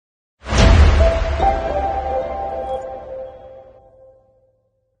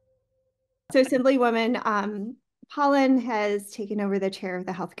So Assemblywoman Paulin has taken over the chair of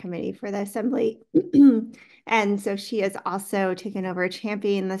the Health Committee for the Assembly. And so she has also taken over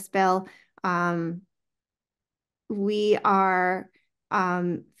championing this bill. We are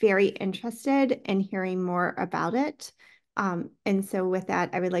very interested in hearing more about it. And so with that,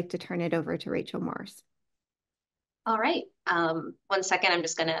 I would like to turn it over to Rachel Morris. All right. 1 second, I'm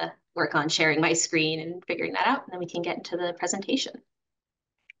just going to work on sharing my screen and figuring that out, and then we can get into the presentation.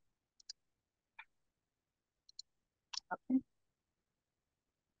 Okay.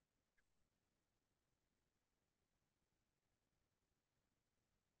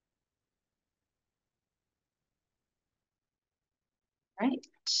 All right.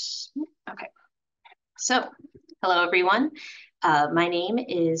 Okay. So, hello, everyone. My name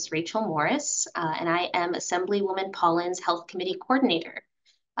is Rachel Morris, and I am Assemblywoman Paulin's Health Committee Coordinator.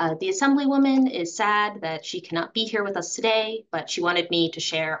 The Assemblywoman is sad that she cannot be here with us today, but she wanted me to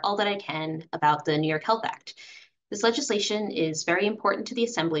share all that I can about the New York Health Act. This legislation is very important to the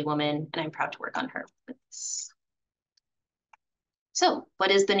Assemblywoman, and I'm proud to work on her with this. So,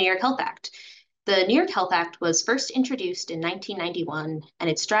 what is the New York Health Act? The New York Health Act was first introduced in 1991, and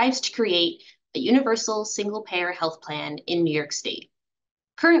it strives to create a universal single-payer health plan in New York State.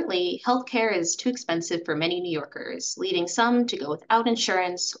 Currently, healthcare is too expensive for many New Yorkers, leading some to go without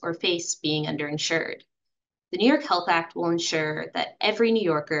insurance or face being underinsured. The New York Health Act will ensure that every New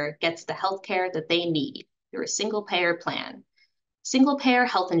Yorker gets the healthcare that they need through a single-payer plan. Single-payer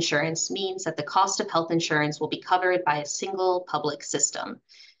health insurance means that the cost of health insurance will be covered by a single public system.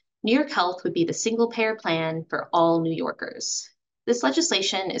 New York Health would be the single-payer plan for all New Yorkers. This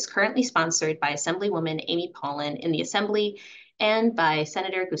legislation is currently sponsored by Assemblywoman Amy Paulin in the Assembly and by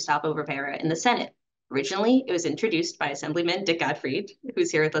Senator Gustavo Rivera in the Senate. Originally, it was introduced by Assemblyman Dick Gottfried,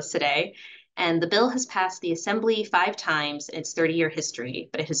 who's here with us today, and the bill has passed the Assembly 5 times in its 30-year history,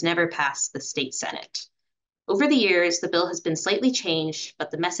 but it has never passed the state Senate. Over the years, the bill has been slightly changed, but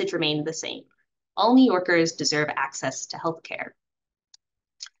the message remained the same. All New Yorkers deserve access to health care.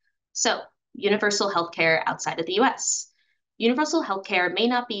 So, universal health care outside of the US. Universal health care may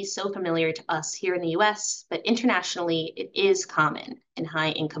not be so familiar to us here in the US, but internationally, it is common in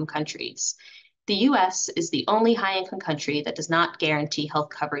high-income countries. The US is the only high-income country that does not guarantee health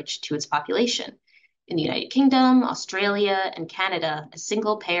coverage to its population. In the United Kingdom, Australia, and Canada, a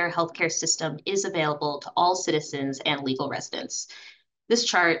single-payer healthcare system is available to all citizens and legal residents. This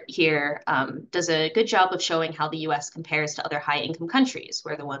chart here does a good job of showing how the US compares to other high-income countries.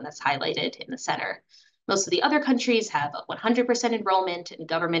 We're the one that's highlighted in the center. Most of the other countries have 100% enrollment in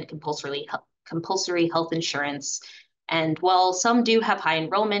government compulsory health insurance. And while some do have high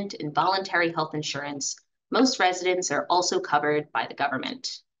enrollment in voluntary health insurance, most residents are also covered by the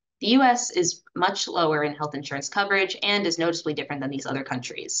government. The US is much lower in health insurance coverage and is noticeably different than these other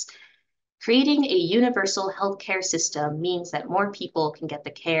countries. Creating a universal healthcare system means that more people can get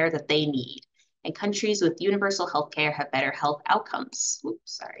the care that they need, and countries with universal healthcare have better health outcomes. Oops,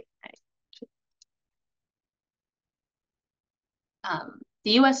 sorry.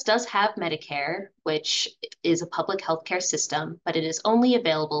 The US does have Medicare, which is a public healthcare system, but it is only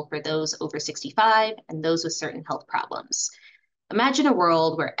available for those over 65 and those with certain health problems. Imagine a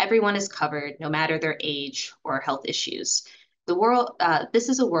world where everyone is covered, no matter their age or health issues. This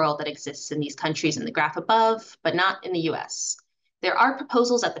is a world that exists in these countries in the graph above, but not in the US. There are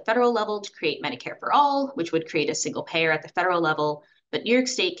proposals at the federal level to create Medicare for all, which would create a single payer at the federal level, but New York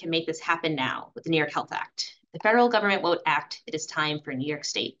State can make this happen now with the New York Health Act. If the federal government won't act, it is time for New York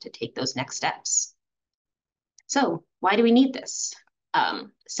State to take those next steps. So why do we need this?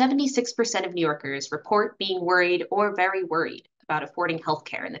 76% of New Yorkers report being worried or very worried about affording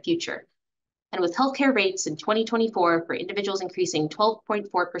healthcare in the future. And with healthcare rates in 2024 for individuals increasing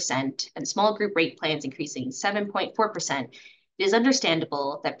 12.4% and small group rate plans increasing 7.4%, it is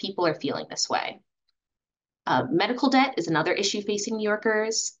understandable that people are feeling this way. Medical debt is another issue facing New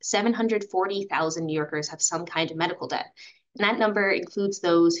Yorkers. 740,000 New Yorkers have some kind of medical debt, and that number includes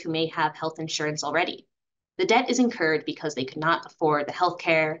those who may have health insurance already. The debt is incurred because they could not afford the health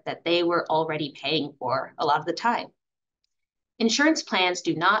care that they were already paying for a lot of the time. Insurance plans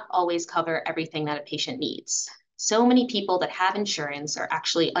do not always cover everything that a patient needs. So many people that have insurance are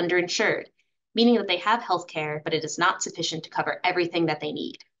actually underinsured, meaning that they have health care, but it is not sufficient to cover everything that they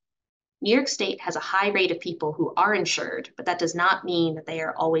need. New York State has a high rate of people who are insured, but that does not mean that they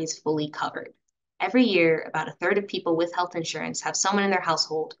are always fully covered. Every year, about a third of people with health insurance have someone in their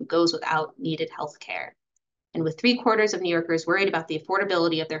household who goes without needed health care. And with 3/4 of New Yorkers worried about the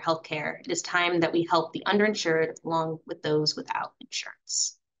affordability of their health care, it is time that we help the underinsured along with those without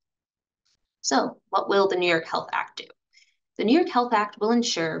insurance. So what will the New York Health Act do? The New York Health Act will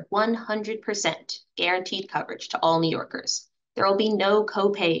ensure 100% guaranteed coverage to all New Yorkers. There will be no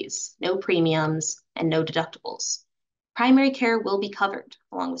co-pays, no premiums, and no deductibles. Primary care will be covered,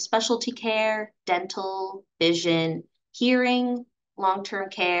 along with specialty care, dental, vision, hearing, long-term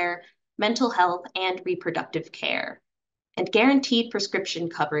care, mental health, and reproductive care. And guaranteed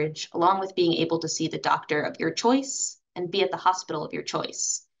prescription coverage, along with being able to see the doctor of your choice and be at the hospital of your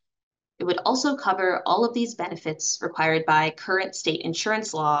choice. It would also cover all of these benefits required by current state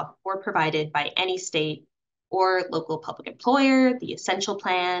insurance law or provided by any state or local public employer, the Essential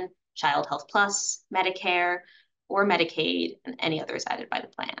Plan, Child Health Plus, Medicare, or Medicaid, and any others added by the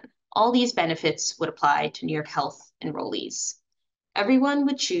plan. All these benefits would apply to New York Health enrollees. Everyone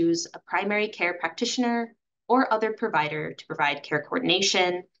would choose a primary care practitioner or other provider to provide care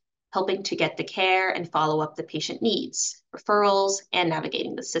coordination, helping to get the care and follow up the patient needs, referrals, and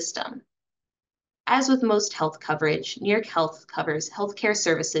navigating the system. As with most health coverage, New York Health covers healthcare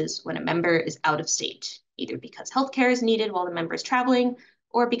services when a member is out of state, either because healthcare is needed while the member is traveling,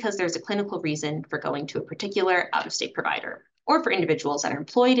 or because there's a clinical reason for going to a particular out-of-state provider, or for individuals that are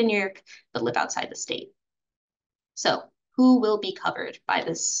employed in New York but live outside the state. So, who will be covered by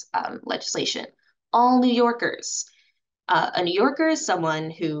this legislation? All New Yorkers. A New Yorker is someone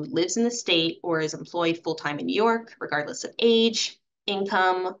who lives in the state or is employed full-time in New York, regardless of age,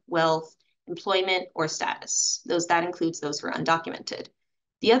 income, wealth, employment, or status. That includes those who are undocumented.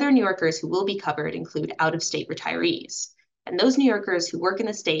 The other New Yorkers who will be covered include out-of-state retirees. And those New Yorkers who work in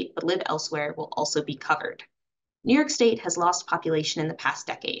the state but live elsewhere will also be covered. New York State has lost population in the past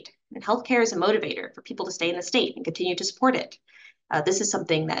decade, and healthcare is a motivator for people to stay in the state and continue to support it. This is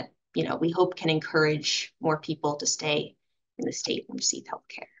something that we hope can encourage more people to stay in the state and receive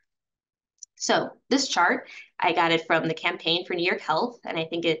healthcare. So this chart, I got it from the Campaign for New York Health, and I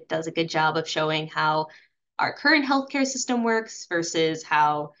think it does a good job of showing how our current healthcare system works versus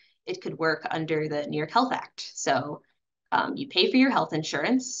how it could work under the New York Health Act. So you pay for your health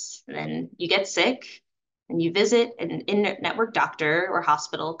insurance, and then you get sick, and you visit an in-network doctor or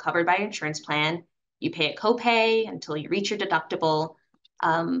hospital covered by your insurance plan. You pay a copay until you reach your deductible,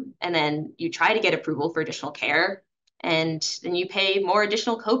 and then you try to get approval for additional care, and then you pay more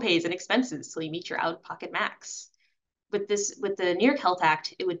additional copays and expenses till you meet your out-of-pocket max. With the New York Health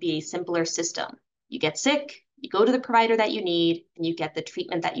Act, it would be a simpler system. You get sick, you go to the provider that you need, and you get the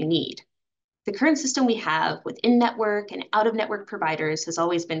treatment that you need. The current system we have with in-network and out-of-network providers has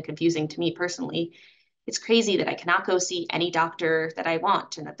always been confusing to me personally. It's crazy that I cannot go see any doctor that I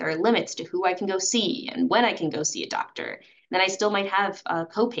want, and that there are limits to who I can go see and when I can go see a doctor. And then I still might have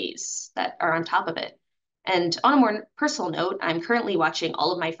copays that are on top of it. And on a more personal note, I'm currently watching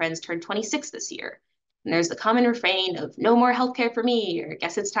all of my friends turn 26 this year. And there's the common refrain of no more healthcare for me, or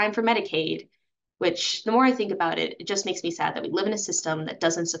guess it's time for Medicaid, which the more I think about it, it just makes me sad that we live in a system that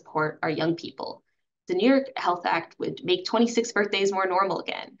doesn't support our young people. The New York Health Act would make 26 birthdays more normal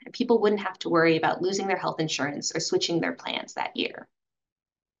again, and people wouldn't have to worry about losing their health insurance or switching their plans that year.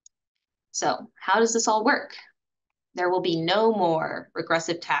 So how does this all work? There will be no more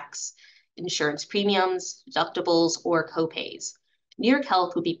regressive tax insurance premiums, deductibles, or copays. New York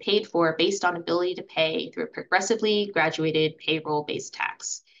Health will be paid for based on ability to pay through a progressively graduated payroll-based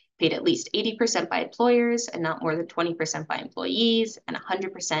tax, paid at least 80% by employers and not more than 20% by employees and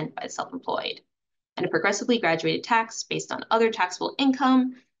 100% by self-employed, and a progressively graduated tax based on other taxable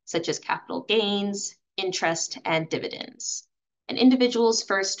income, such as capital gains, interest, and dividends. An individual's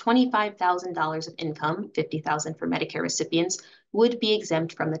first $25,000 of income, $50,000 for Medicare recipients, would be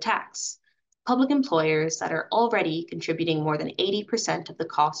exempt from the tax. Public employers that are already contributing more than 80% of the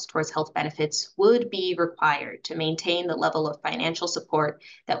cost towards health benefits would be required to maintain the level of financial support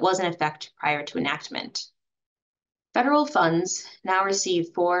that was in effect prior to enactment. Federal funds now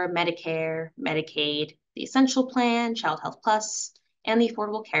received for Medicare, Medicaid, the Essential Plan, Child Health Plus, and the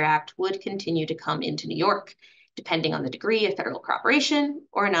Affordable Care Act would continue to come into New York. Depending on the degree of federal cooperation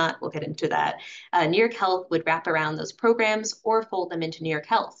or not, we'll get into that. New York Health would wrap around those programs or fold them into New York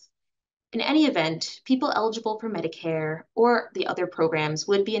Health. In any event, people eligible for Medicare or the other programs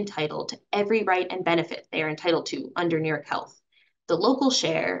would be entitled to every right and benefit they are entitled to under New York Health. The local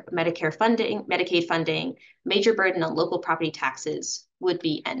share of Medicare funding, Medicaid funding, major burden on local property taxes would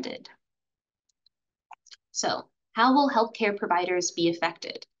be ended. So, how will healthcare providers be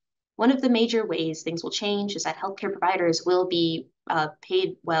affected? One of the major ways things will change is that healthcare providers will be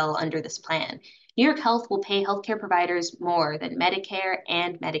paid well under this plan. New York Health will pay healthcare providers more than Medicare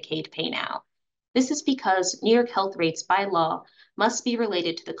and Medicaid pay now. This is because New York Health rates by law must be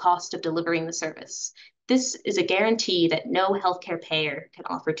related to the cost of delivering the service. This is a guarantee that no healthcare payer can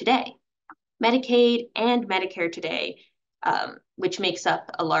offer today. Medicaid and Medicare today which makes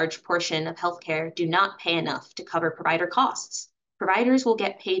up a large portion of healthcare, do not pay enough to cover provider costs. Providers will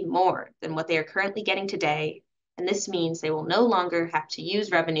get paid more than what they are currently getting today, and this means they will no longer have to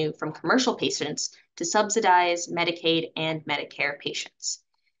use revenue from commercial patients to subsidize Medicaid and Medicare patients.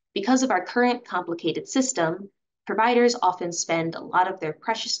 Because of our current complicated system, providers often spend a lot of their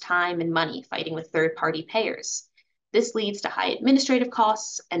precious time and money fighting with third-party payers. This leads to high administrative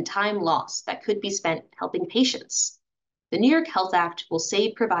costs and time lost that could be spent helping patients. The New York Health Act will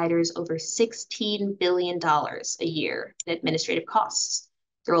save providers over $16 billion a year in administrative costs.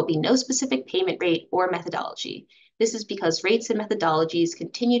 There will be no specific payment rate or methodology. This is because rates and methodologies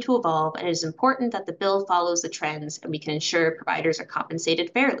continue to evolve, and it is important that the bill follows the trends and we can ensure providers are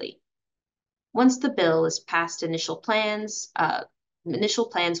compensated fairly. Once the bill is passed, initial plans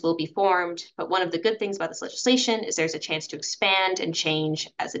will be formed, but one of the good things about this legislation is there's a chance to expand and change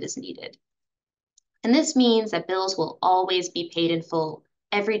as it is needed. And this means that bills will always be paid in full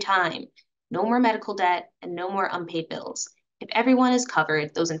every time. No more medical debt and no more unpaid bills. If everyone is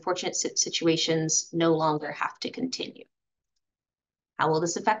covered, those unfortunate situations no longer have to continue. How will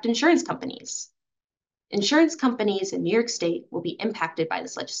this affect insurance companies? Insurance companies in New York State will be impacted by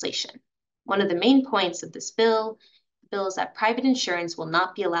this legislation. One of the main points of this bill is that private insurance will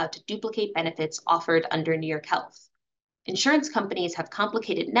not be allowed to duplicate benefits offered under New York Health. Insurance companies have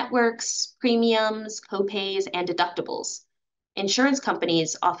complicated networks, premiums, copays, and deductibles. Insurance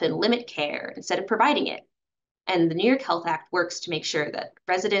companies often limit care instead of providing it. And the New York Health Act works to make sure that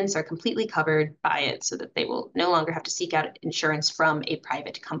residents are completely covered by it so that they will no longer have to seek out insurance from a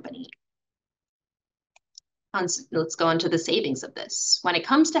private company. Let's go on to the savings of this. When it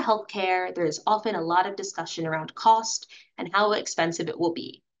comes to healthcare, there is often a lot of discussion around cost and how expensive it will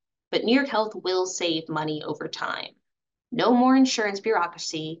be. But New York Health will save money over time. No more insurance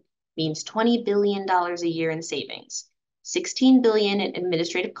bureaucracy means $20 billion a year in savings, $16 billion in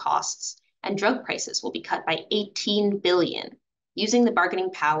administrative costs, and drug prices will be cut by $18 billion, using the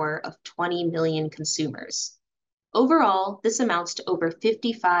bargaining power of 20 million consumers. Overall, this amounts to over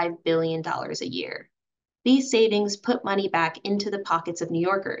 $55 billion a year. These savings put money back into the pockets of New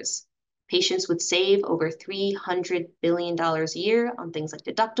Yorkers. Patients would save over $300 billion a year on things like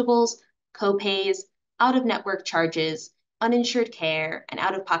deductibles, copays, out-of-network charges, uninsured care, and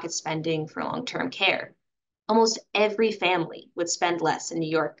out-of-pocket spending for long-term care. Almost every family would spend less in New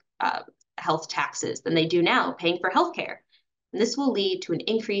York health taxes than they do now paying for healthcare. And this will lead to an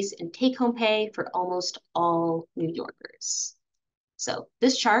increase in take-home pay for almost all New Yorkers. So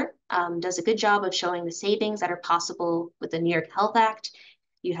this chart does a good job of showing the savings that are possible with the New York Health Act.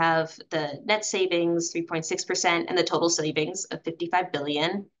 You have the net savings, 3.6%, and the total savings of $55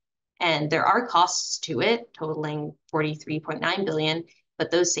 billion. And there are costs to it, totaling $43.9 billion,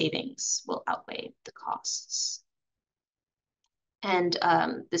 but those savings will outweigh the costs. And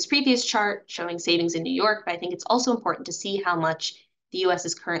this previous chart showing savings in New York, but I think it's also important to see how much the US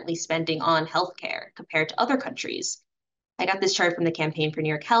is currently spending on healthcare compared to other countries. I got this chart from the Campaign for New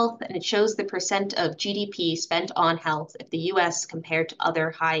York Health, and it shows the percent of GDP spent on health of the US compared to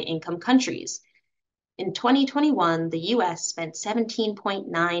other high-income countries. In 2021, the US spent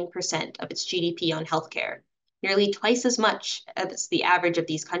 17.9% of its GDP on healthcare, nearly twice as much as the average of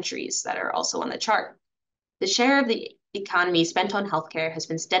these countries that are also on the chart. The share of the economy spent on healthcare has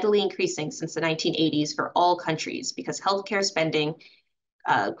been steadily increasing since the 1980s for all countries because healthcare spending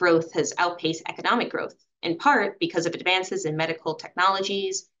growth has outpaced economic growth, in part because of advances in medical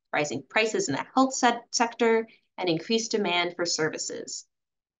technologies, rising prices in the health sector, and increased demand for services.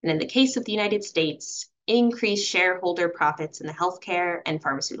 And in the case of the United States, increased shareholder profits in the healthcare and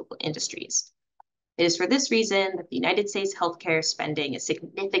pharmaceutical industries. It is for this reason that the United States healthcare spending is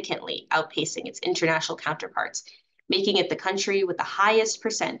significantly outpacing its international counterparts, making it the country with the highest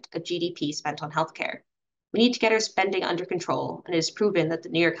percent of GDP spent on healthcare. We need to get our spending under control, and it is proven that the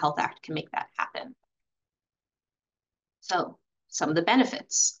New York Health Act can make that happen. So, some of the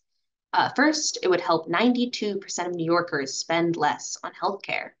benefits. First, it would help 92% of New Yorkers spend less on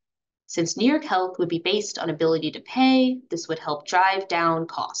healthcare. Since New York Health would be based on ability to pay, this would help drive down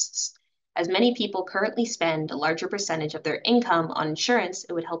costs. As many people currently spend a larger percentage of their income on insurance,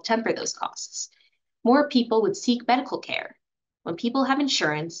 it would help temper those costs. More people would seek medical care. When people have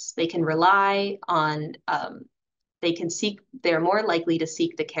insurance, they can rely on, they're more likely to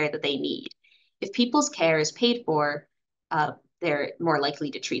seek the care that they need. If people's care is paid for, they're more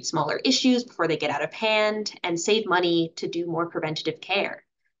likely to treat smaller issues before they get out of hand and save money to do more preventative care.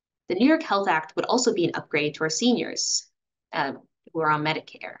 The New York Health Act would also be an upgrade to our seniors who are on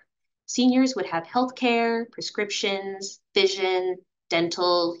Medicare. Seniors would have health care, prescriptions, vision,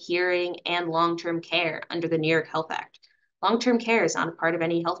 dental, hearing, and long-term care under the New York Health Act. Long-term care is not a part of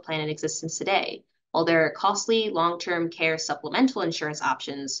any health plan in existence today. While there are costly long-term care supplemental insurance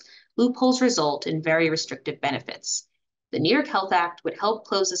options, loopholes result in very restrictive benefits. The New York Health Act would help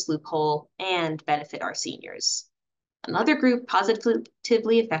close this loophole and benefit our seniors. Another group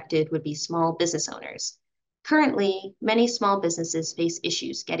positively affected would be small business owners. Currently, many small businesses face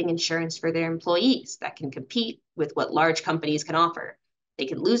issues getting insurance for their employees that can compete with what large companies can offer. They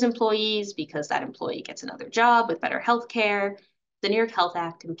can lose employees because that employee gets another job with better health care. The New York Health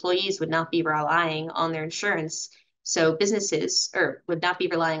Act, employees would not be relying on their insurance, so businesses, or would not be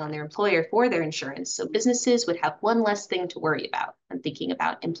relying on their employer for their insurance, so businesses would have one less thing to worry about when thinking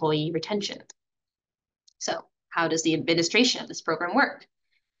about employee retention. So, how does the administration of this program work?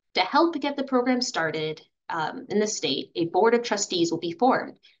 To help get the program started in the state, a board of trustees will be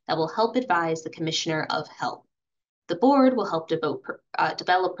formed that will help advise the Commissioner of Health. The board will help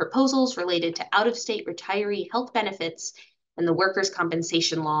develop proposals related to out-of-state retiree health benefits and the workers'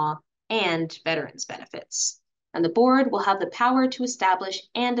 compensation law and veterans benefits. And the board will have the power to establish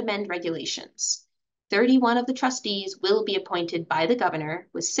and amend regulations. 31 of the trustees will be appointed by the governor,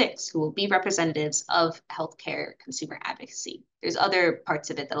 with 6 who will be representatives of healthcare consumer advocacy. There's other parts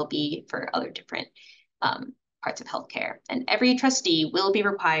of it that'll be for other different parts of healthcare. And every trustee will be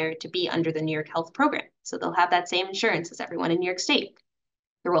required to be under the New York Health Program. So they'll have that same insurance as everyone in New York State.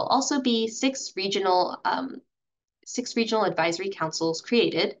 There will also be six regional advisory councils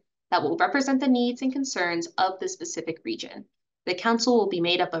created that will represent the needs and concerns of the specific region. The council will be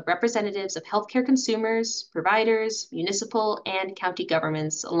made up of representatives of healthcare consumers, providers, municipal, and county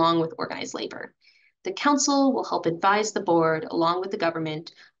governments, along with organized labor. The council will help advise the board, along with the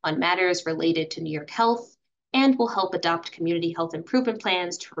government, on matters related to New York health, and will help adopt community health improvement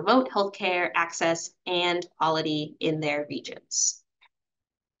plans to promote healthcare access and quality in their regions.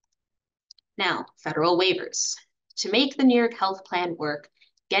 Now, federal waivers. To make the New York Health Plan work,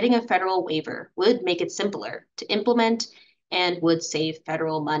 getting a federal waiver would make it simpler to implement and would save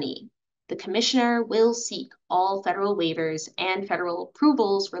federal money. The commissioner will seek all federal waivers and federal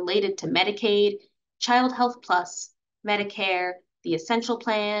approvals related to Medicaid, Child Health Plus, Medicare, the Essential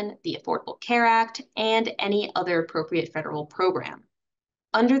Plan, the Affordable Care Act, and any other appropriate federal program.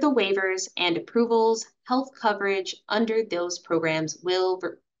 Under the waivers and approvals, health coverage under those programs will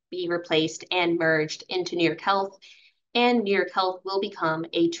be replaced and merged into New York Health, and New York Health will become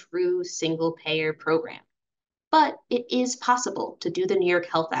a true single-payer program. But it is possible to do the New York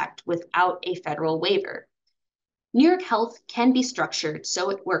Health Act without a federal waiver. New York Health can be structured so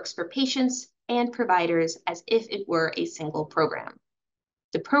it works for patients and providers as if it were a single program.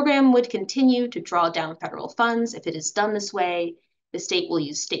 The program would continue to draw down federal funds if it is done this way. The state will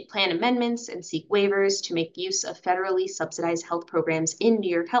use state plan amendments and seek waivers to make use of federally subsidized health programs in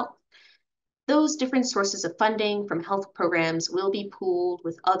New York Health. Those different sources of funding from health programs will be pooled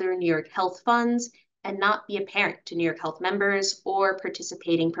with other New York Health funds and not be apparent to New York Health members or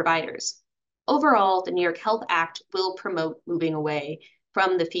participating providers. Overall, the New York Health Act will promote moving away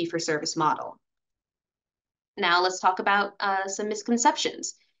from the fee-for-service model. Now let's talk about some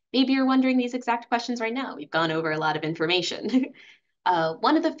misconceptions. Maybe you're wondering these exact questions right now. We've gone over a lot of information.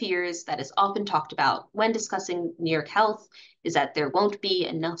 One of the fears that is often talked about when discussing New York Health is that there won't be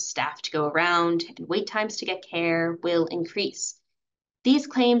enough staff to go around and wait times to get care will increase. These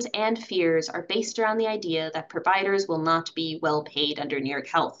claims and fears are based around the idea that providers will not be well paid under New York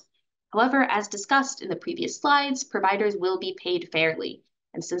Health. However, as discussed in the previous slides, providers will be paid fairly.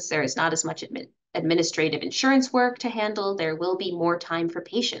 And since there is not as much administrative insurance work to handle, there will be more time for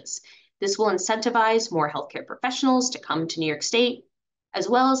patients. This will incentivize more healthcare professionals to come to New York State, as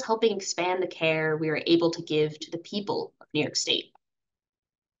well as helping expand the care we are able to give to the people of New York State.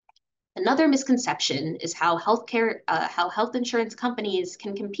 Another misconception is how health insurance companies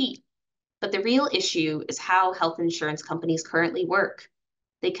can compete. But the real issue is how health insurance companies currently work.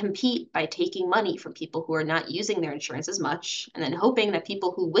 They compete by taking money from people who are not using their insurance as much, and then hoping that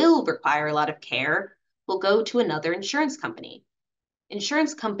people who will require a lot of care will go to another insurance company.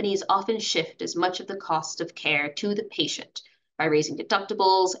 Insurance companies often shift as much of the cost of care to the patient by raising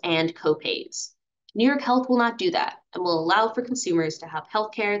deductibles and copays. New York Health will not do that and will allow for consumers to have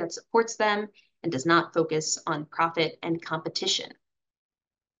health care that supports them and does not focus on profit and competition.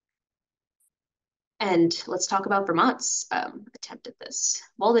 And let's talk about Vermont's attempt at this.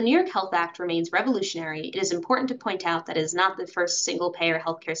 While the New York Health Act remains revolutionary, it is important to point out that it is not the first single-payer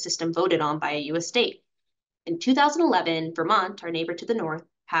healthcare system voted on by a U.S. state. In 2011, Vermont, our neighbor to the north,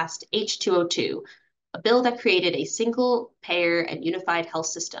 passed H202, a bill that created a single-payer and unified health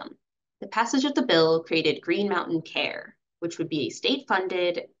system. The passage of the bill created Green Mountain Care, which would be a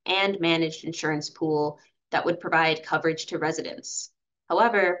state-funded and managed insurance pool that would provide coverage to residents.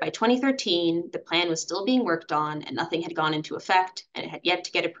 However, by 2013, the plan was still being worked on and nothing had gone into effect, and it had yet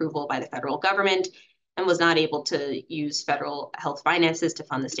to get approval by the federal government and was not able to use federal health finances to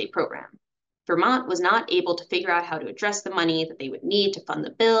fund the state program. Vermont was not able to figure out how to address the money that they would need to fund the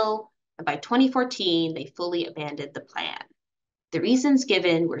bill, and by 2014, they fully abandoned the plan. The reasons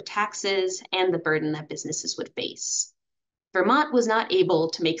given were taxes and the burden that businesses would face. Vermont was not able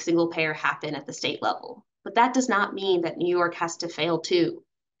to make single payer happen at the state level, but that does not mean that New York has to fail too.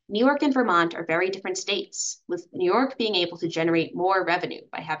 New York and Vermont are very different states, with New York being able to generate more revenue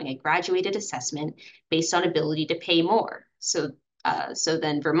by having a graduated assessment based on ability to pay more. So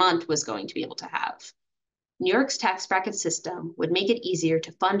then Vermont was going to be able to have. New York's tax bracket system would make it easier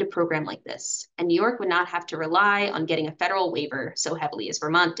to fund a program like this, and New York would not have to rely on getting a federal waiver so heavily as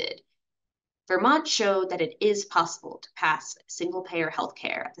Vermont did. Vermont showed that it is possible to pass single-payer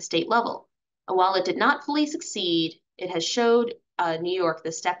healthcare at the state level. And while it did not fully succeed, it has showed New York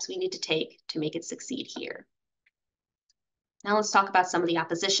the steps we need to take to make it succeed here. Now let's talk about some of the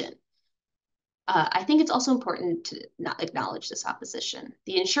opposition. I think it's also important to not acknowledge this opposition.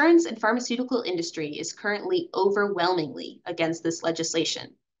 The insurance and pharmaceutical industry is currently overwhelmingly against this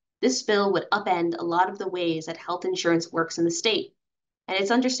legislation. This bill would upend a lot of the ways that health insurance works in the state. And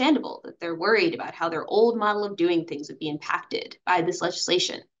it's understandable that they're worried about how their old model of doing things would be impacted by this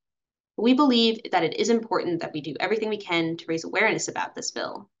legislation. But we believe that it is important that we do everything we can to raise awareness about this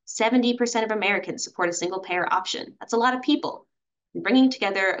bill. 70% of Americans support a single payer option. That's a lot of people. And bringing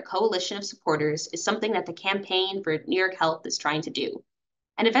together a coalition of supporters is something that the Campaign for New York Health is trying to do.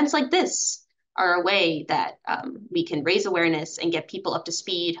 And events like this are a way that we can raise awareness and get people up to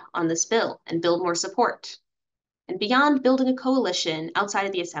speed on this bill and build more support. And beyond building a coalition outside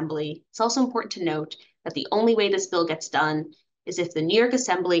of the Assembly, it's also important to note that the only way this bill gets done is if the New York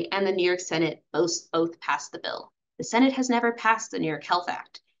Assembly and the New York Senate both pass the bill. The Senate has never passed the New York Health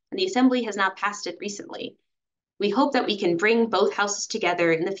Act, and the Assembly has not passed it recently. We hope that we can bring both houses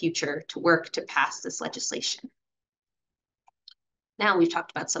together in the future to work to pass this legislation. Now we've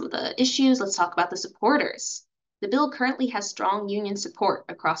talked about some of the issues, let's talk about the supporters. The bill currently has strong union support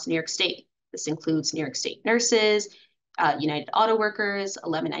across New York State. This includes New York State nurses, United Auto Workers,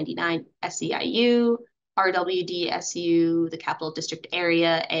 1199 SEIU, RWDSU, the Capital District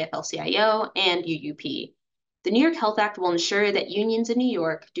Area, AFL-CIO, and UUP. The New York Health Act will ensure that unions in New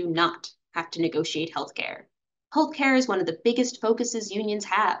York do not have to negotiate healthcare. Healthcare is one of the biggest focuses unions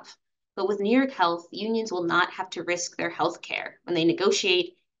have, but with New York Health, unions will not have to risk their healthcare when they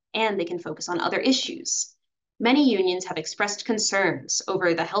negotiate, and they can focus on other issues. Many unions have expressed concerns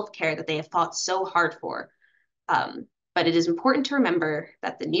over the healthcare that they have fought so hard for. But it is important to remember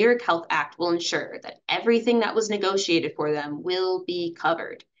that the New York Health Act will ensure that everything that was negotiated for them will be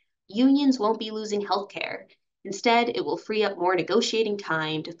covered. Unions won't be losing healthcare. Instead, it will free up more negotiating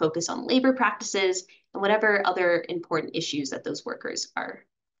time to focus on labor practices and whatever other important issues that those workers are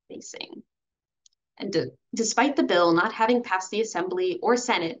facing. And despite the bill not having passed the Assembly or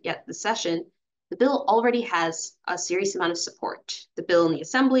Senate yet this session, the bill already has a serious amount of support. The bill in the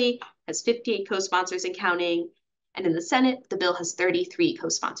Assembly has 58 co-sponsors and counting, and in the Senate, the bill has 33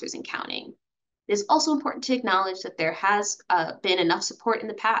 co-sponsors and counting. It is also important to acknowledge that there has been enough support in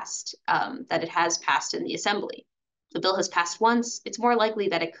the past that it has passed in the Assembly. The bill has passed once, it's more likely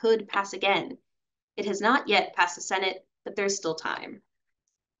that it could pass again. It has not yet passed the Senate, but there's still time.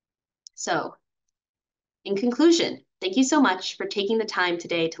 So, in conclusion, thank you so much for taking the time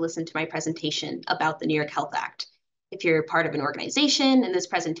today to listen to my presentation about the New York Health Act. If you're part of an organization and this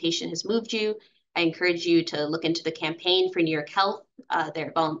presentation has moved you, I encourage you to look into the Campaign for New York Health. They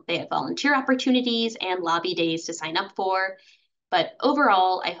have volunteer opportunities and lobby days to sign up for. But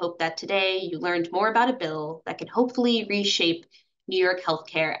overall, I hope that today you learned more about a bill that can hopefully reshape New York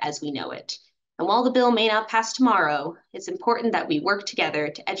healthcare as we know it. And while the bill may not pass tomorrow, it's important that we work together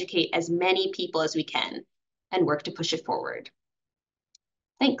to educate as many people as we can and work to push it forward.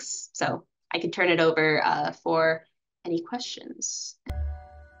 Thanks. So I can turn it over for any questions.